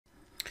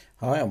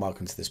Hi and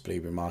welcome to this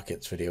Blueberry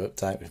Markets video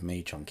update with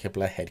me, John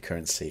Kibler, head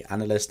currency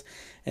analyst.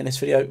 In this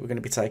video, we're going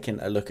to be taking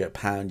a look at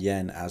pound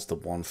yen as the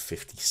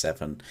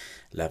 157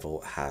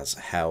 level has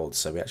held.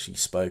 So we actually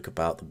spoke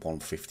about the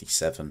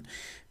 157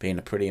 being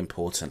a pretty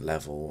important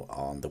level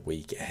on the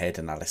week ahead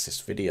analysis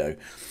video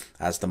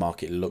as the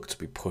market looked to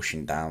be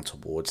pushing down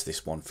towards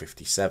this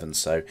 157.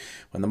 So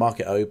when the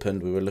market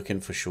opened, we were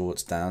looking for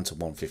shorts down to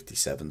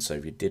 157. So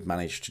if you did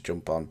manage to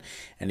jump on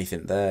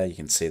anything there, you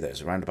can see that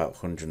it's around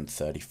about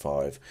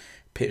 135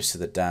 pips to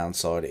the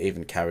downside. It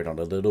even carried on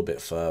a little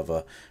bit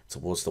further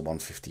towards the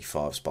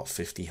 155 spot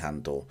 50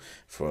 handle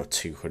for a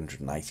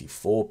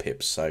 284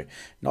 pips. So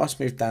nice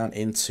move down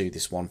into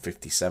this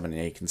 157,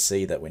 and you can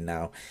see that we're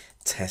now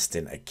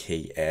testing a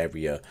key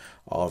area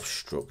of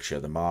structure.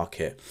 The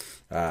market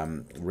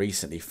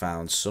recently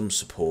found some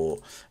support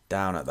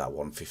down at that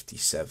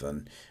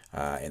 157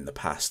 in the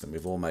past, and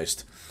we've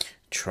almost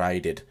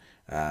traded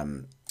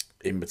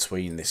in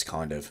between this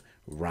kind of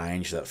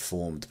range that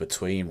formed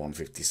between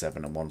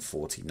 157 and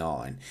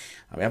 149,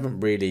 and we haven't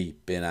really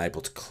been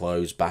able to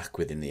close back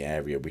within the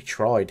area. We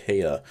tried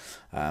here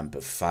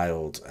but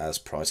failed as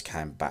price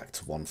came back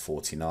to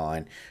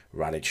 149,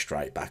 rallied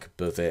straight back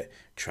above it,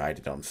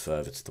 traded on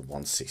further to the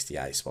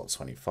 168 spot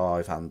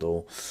 25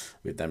 handle.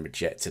 We've then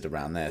rejected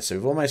around there, so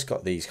we've almost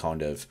got these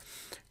kind of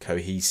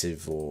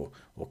cohesive or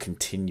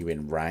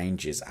continuing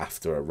ranges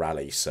after a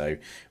rally. So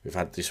we've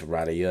had this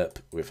rally up,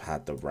 we've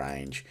had the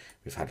range,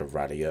 we've had a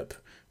rally up,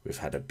 we've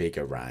had a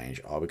bigger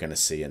range. Are we going to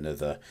see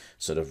another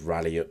sort of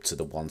rally up to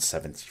the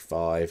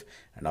 175,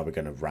 and are we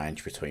going to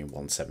range between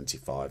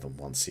 175 and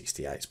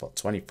 168 spot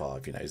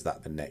 25? You know, is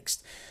that the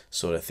next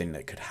sort of thing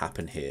that could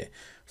happen here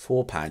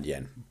for pound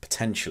yen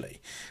potentially?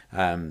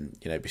 You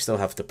know, we still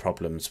have the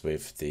problems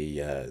with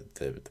the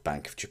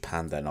Bank of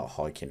Japan. They're not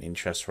hiking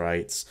interest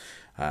rates.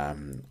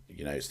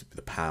 You know,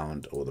 the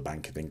pound or the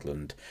Bank of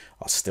England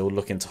are still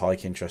looking to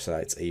hike interest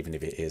rates, even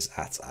if it is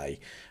at a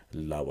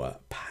lower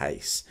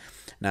pace.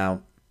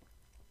 Now,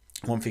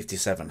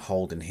 157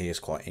 holding here is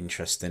quite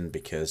interesting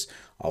because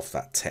of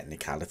that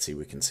technicality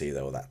we can see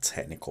there, or that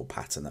technical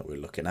pattern that we're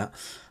looking at.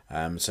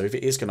 So if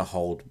it is going to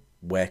hold,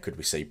 where could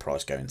we see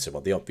price going to?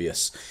 Well, the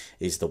obvious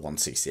is the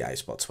 168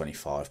 spot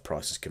 25.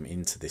 Price has come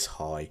into this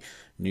high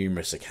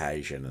numerous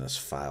occasions and has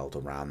failed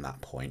around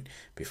that point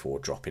before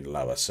dropping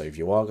lower. So if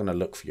you are going to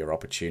look for your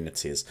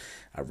opportunities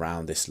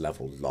around this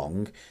level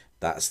long,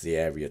 that's the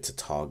area to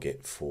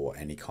target for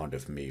any kind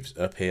of moves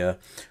up here.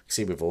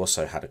 See, we've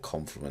also had a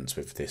confluence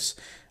with this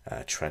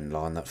trend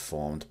line that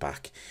formed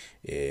back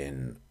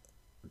in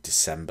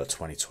December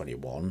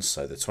 2021.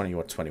 So the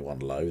 2021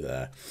 low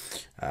there,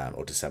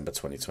 or December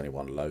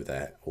 2021 low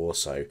there,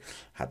 also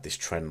had this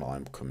trend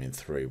line coming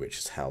through, which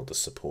has held as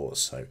support.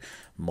 So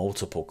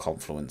multiple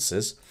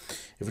confluences.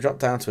 If we drop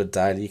down to a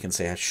daily, you can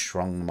see how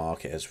strong the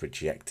market has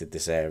rejected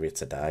this area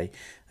today.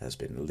 There's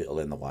been little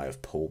in the way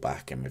of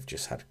pullback, and we've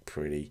just had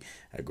pretty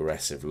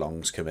aggressive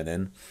longs coming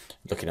in.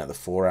 Looking at the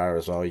 4 hour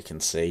as well, you can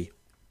see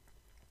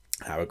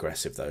how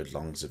aggressive those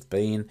longs have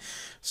been.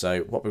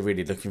 So what we're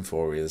really looking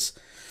for is,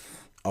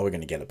 are we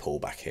going to get a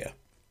pullback here?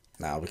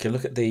 Now we can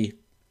look at the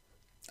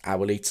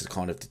hourly to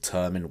kind of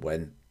determine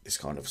when this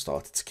kind of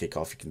started to kick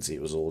off. You can see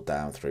it was all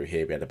down through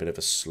here. We had a bit of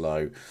a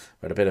slow,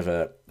 we had a bit of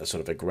a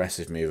sort of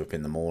aggressive move up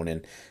in the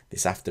morning.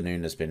 This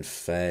afternoon has been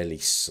fairly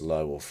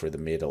slow, or through the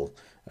middle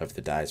of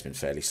the day has been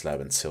fairly slow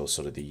until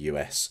sort of the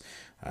US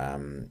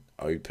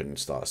open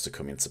starts to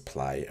come into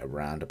play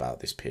around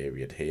about this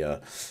period here,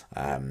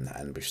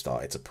 and we've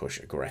started to push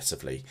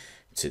aggressively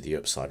to the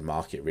upside.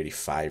 Market really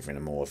favouring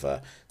a more of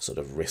a sort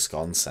of risk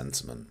on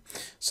sentiment.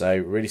 So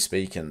really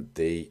speaking,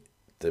 the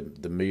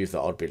move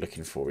that I'd be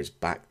looking for is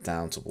back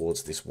down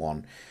towards this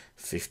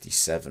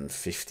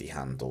 157.50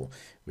 handle.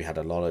 We had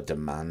a lot of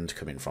demand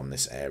coming from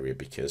this area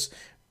because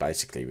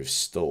basically we've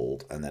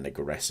stalled and then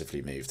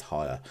aggressively moved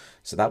higher.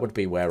 So that would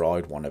be where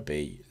I'd want to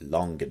be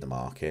long in the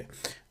market,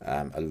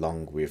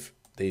 along with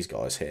these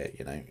guys here.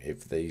 You know,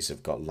 if these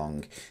have got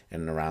long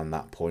in and around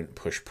that point,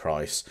 push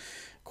price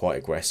quite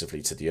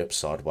aggressively to the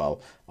upside, well,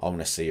 I want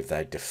to see if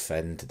they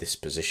defend this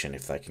position,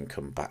 if they can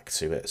come back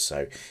to it.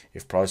 So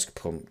if price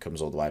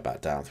comes all the way back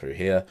down through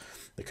here,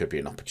 there could be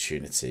an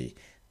opportunity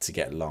to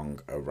get long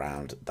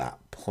around that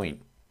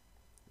point.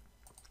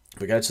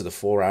 If we go to the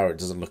 4 hour, it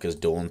doesn't look as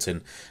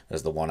daunting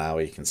as the 1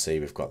 hour. You can see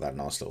we've got that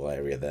nice little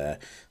area there,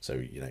 so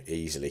you know,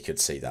 easily could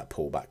see that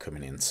pullback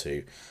coming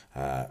into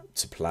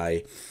to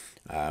play.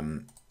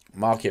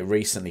 Market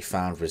recently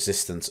found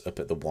resistance up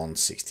at the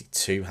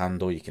 162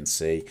 handle. You can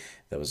see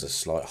there was a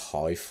slight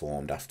high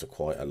formed after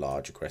quite a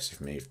large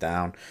aggressive move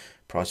down.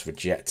 Price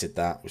rejected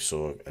that. We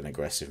saw an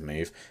aggressive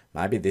move.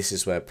 Maybe this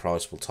is where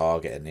price will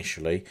target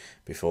initially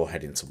before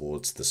heading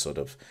towards the sort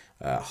of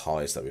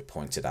highs that we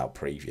pointed out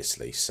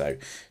previously. So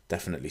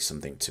definitely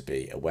something to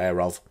be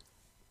aware of.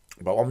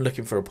 But I'm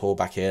looking for a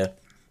pullback here.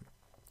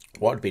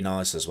 What would be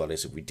nice as well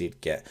is if we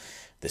did get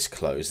this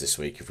close this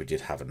week, if we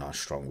did have a nice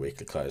strong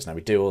weekly close. Now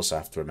we do also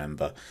have to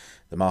remember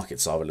the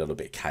markets are a little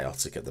bit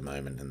chaotic at the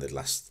moment, and the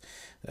last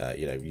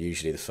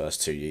usually the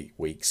first 2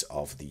 weeks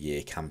of the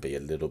year can be a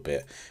little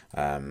bit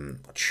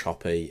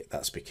choppy.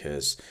 That's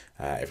because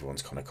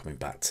everyone's kind of coming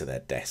back to their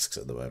desks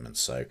at the moment,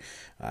 so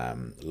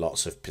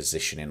lots of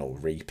positioning or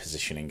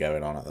repositioning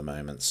going on at the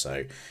moment,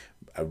 so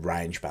a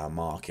range bound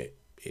market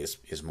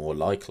is more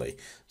likely.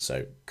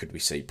 So could we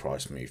see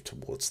price move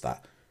towards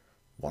that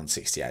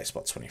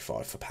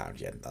 168.25 for pound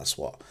yen? That's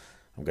what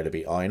I'm going to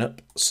be eyeing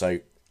up. So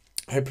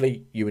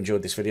hopefully you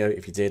enjoyed this video.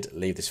 If you did,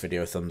 leave this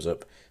video a thumbs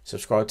up,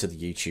 subscribe to the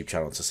YouTube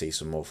channel to see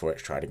some more Forex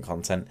trading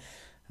content,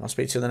 and I'll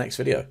speak to you in the next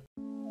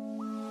video.